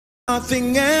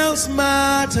Nothing else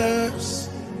matters.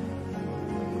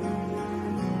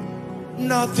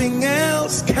 Nothing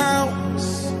else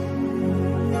counts.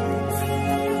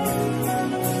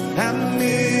 I'm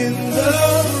in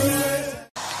the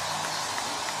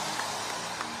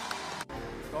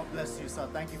God bless you, sir.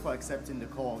 Thank you for accepting the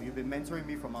call. You've been mentoring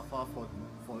me from afar for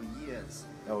years.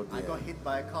 Oh dear. I got hit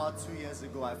by a car 2 years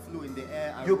ago. I flew in the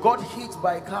air. You got hit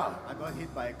by a car? I got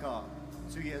hit by a car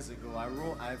 2 years ago.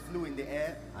 I flew in the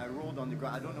air. I rolled on the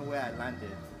ground. I don't know where I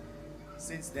landed.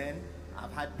 Since then,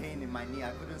 I've had pain in my knee.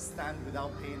 I couldn't stand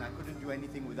without pain. I couldn't do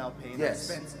anything without pain. Yes.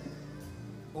 I spent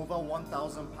over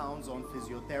 1,000 pounds on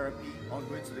physiotherapy, on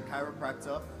going to the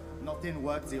chiropractor. Nothing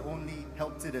worked. They only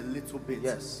helped it a little bit.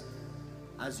 Yes.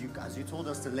 As you told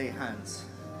us to lay hands,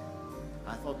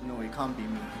 I thought, no, it can't be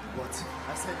me. But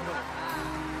I said no.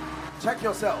 Check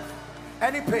yourself.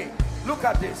 Any pain? Look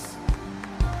at this.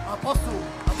 Apostle,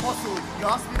 you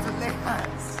asked me to lay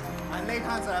hands. I laid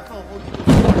hands and I felt Holy Ghost.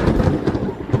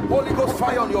 Holy Ghost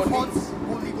fire on your knees.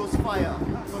 Holy Ghost fire.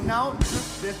 So now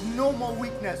there's no more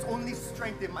weakness, only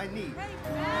strength in my knee.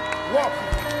 Walk.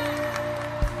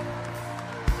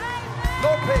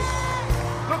 No pain.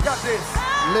 Look at this.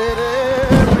 let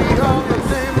every other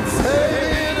thing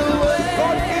fade away.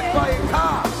 God hit by a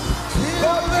car.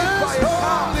 God hit by a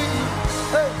car.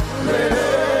 Hey. Let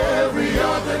every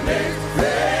other name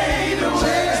fade away.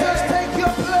 Jesus, take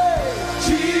your place.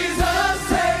 Jesus,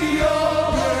 take your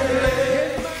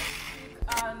place.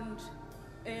 And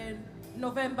in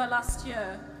November last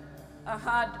year, I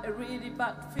had a really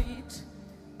bad feet,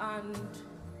 and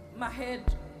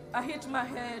I hit my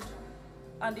head,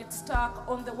 and it stuck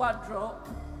on the wardrobe.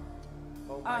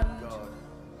 Oh my God.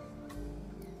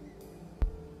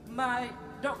 My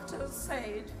doctor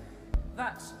said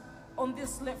that on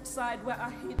this left side where I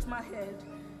hit my head,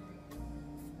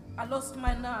 I lost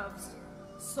my nerves.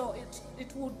 So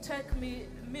it would take me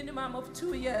a minimum of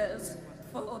 2 years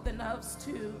for the nerves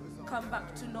to come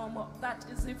back to normal. That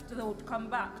is if they would come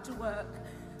back to work.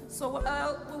 So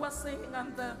while we were singing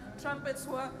and the trumpets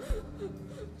were...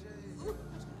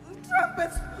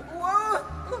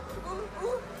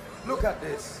 Look at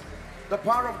this. The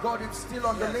power of God is still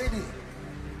on the lady.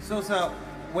 So, sir,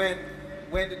 when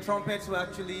the trumpets were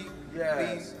actually being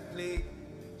Yes. played,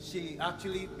 she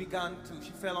actually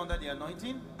she fell under the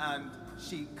anointing, and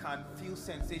she can feel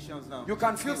sensations now. You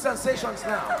can feel sensations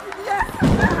now. Yes,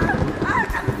 I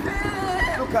can feel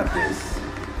it. Look at this.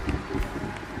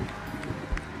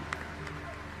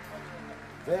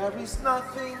 There is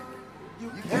nothing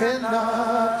you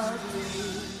cannot do.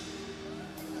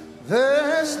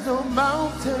 There's no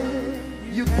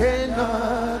mountain you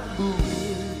cannot move.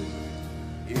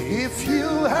 If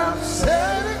you have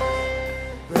said it,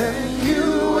 then you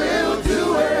will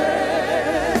do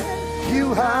it.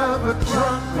 You have a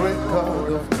track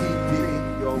record of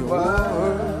keeping your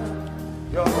word.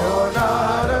 You're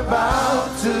not about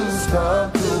to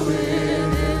stop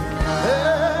doing it.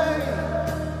 Hey.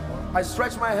 I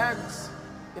stretch my hands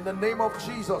in the name of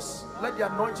Jesus. Let the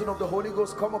anointing of the Holy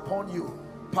Ghost come upon you.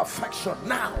 Perfection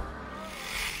now.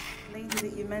 Lady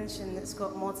that you mentioned that's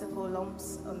got multiple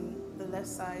lumps on the left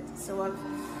side. So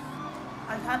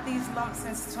I've had these lumps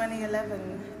since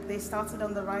 2011. They started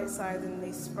on the right side and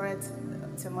they spread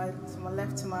to my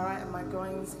left, to my right, and my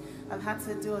groins. I've had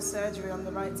to do a surgery on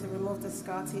the right to remove the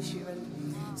scar tissue, and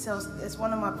so it's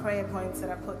one of my prayer points that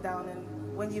I put down. And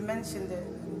when you mentioned it,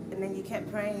 and then you kept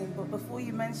praying, but before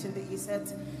you mentioned it, you said,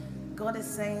 God is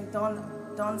saying,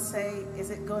 don't say, is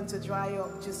it going to dry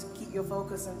up? Just keep your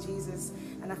focus on Jesus.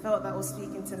 And I felt that was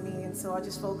speaking to me, and so I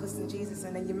just focused on Jesus.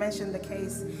 And then you mentioned the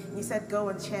case, and you said, go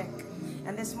and check.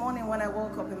 And this morning when I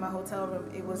woke up in my hotel room,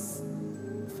 it was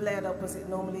flared up as it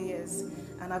normally is.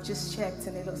 And I've just checked,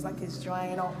 and it looks like it's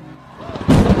drying up.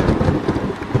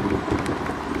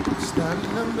 Stand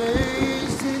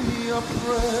amazed in your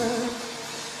prayer.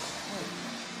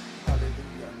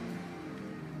 Hallelujah.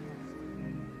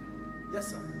 Yes,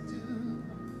 sir.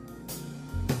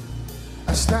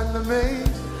 I stand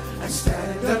amazed. I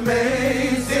stand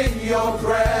amazed in your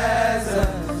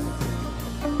presence.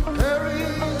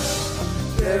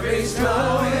 There is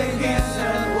no against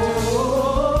and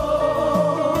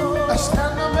I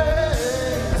stand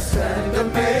amazed. I stand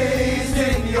amazed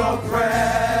in your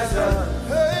presence.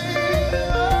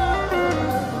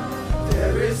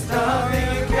 There is nothing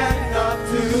you cannot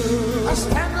do. I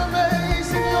stand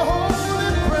amazed in your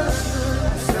holy presence.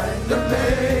 I stand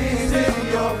amazed in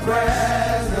your presence.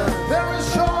 There is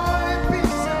joy and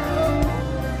peace.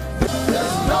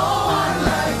 There's no one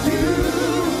like you,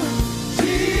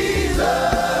 Jesus.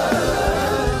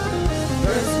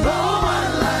 There's no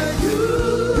one like you.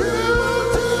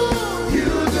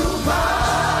 You do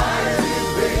mighty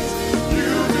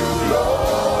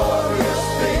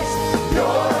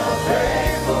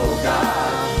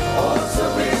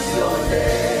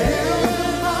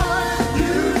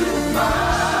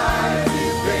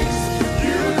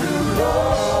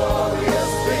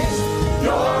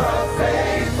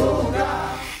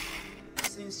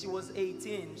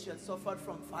suffered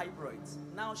from fibroids.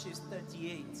 Now she's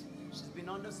 38. She's been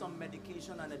under some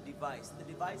medication and a device. The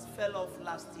device fell off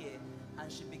last year and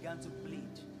she began to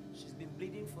bleed. She's been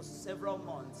bleeding for several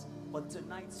months, but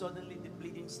tonight suddenly the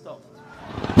bleeding stopped.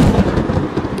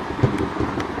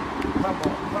 Come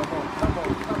on.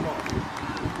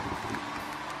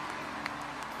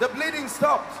 The bleeding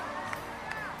stopped.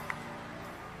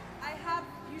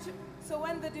 So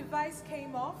when the device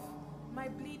came off, my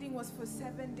bleeding was for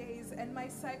 7 days and my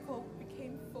cycle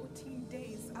became 14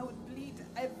 days. I would bleed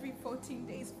every 14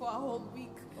 days for a whole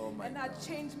week. And I'd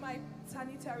change my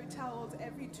sanitary towels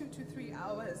every 2 to 3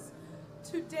 hours.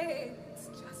 Today, it's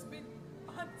just been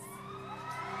months.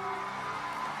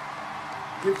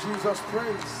 Give Jesus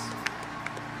praise.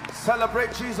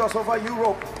 Celebrate Jesus over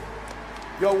Europe.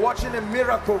 You're watching a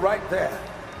miracle right there.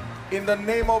 In the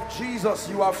name of Jesus,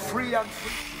 you are free and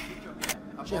free.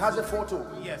 She has a photo.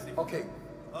 Yes. Okay.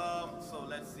 So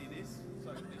let's see this.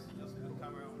 Sorry, please just put the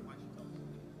camera on when she talks.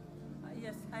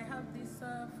 Yes, I have this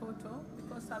photo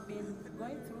because I've been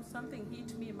going through something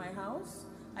hit me in my house.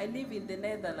 I live in the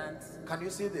Netherlands. Can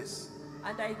you see this?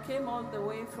 And I came all the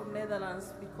way from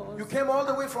Netherlands because... You came all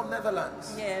the way from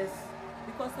Netherlands? Yes,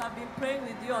 because I've been praying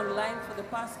with you online for the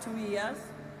past 2 years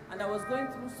and I was going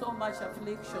through so much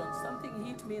affliction. Something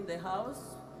hit me in the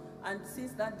house and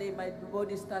since that day my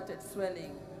body started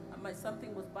swelling. And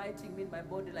something was biting me in my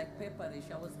body like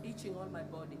pepperish. I was itching on my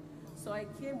body. So I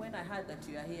came when I heard that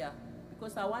you are here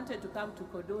because I wanted to come to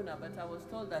Koduna, but I was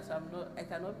told that I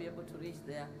cannot be able to reach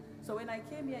there. So when I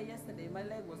came here yesterday, my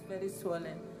leg was very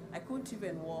swollen. I couldn't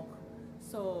even walk.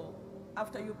 So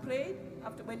after you prayed,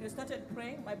 when you started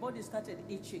praying, my body started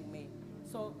itching me.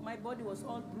 So my body was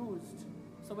all bruised.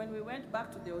 So when we went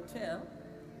back to the hotel,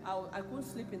 I couldn't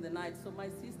sleep in the night. So my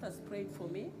sisters prayed for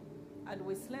me and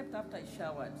we slept after I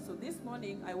showered. So this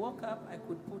morning I woke up, I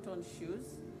could put on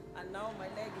shoes and now my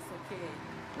leg is okay.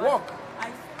 But walk.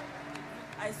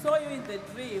 I saw you in the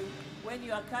dream when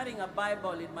you are carrying a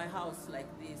Bible in my house like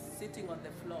this, sitting on the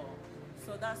floor.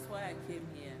 So that's why I came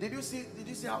here. Did you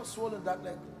see how swollen that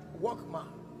leg? Walk, ma.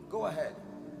 Go ahead.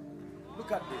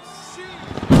 Look at this.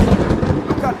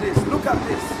 Look at this. Look at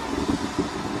this.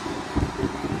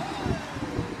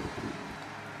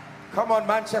 Come on,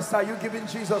 Manchester. You giving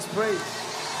Jesus praise.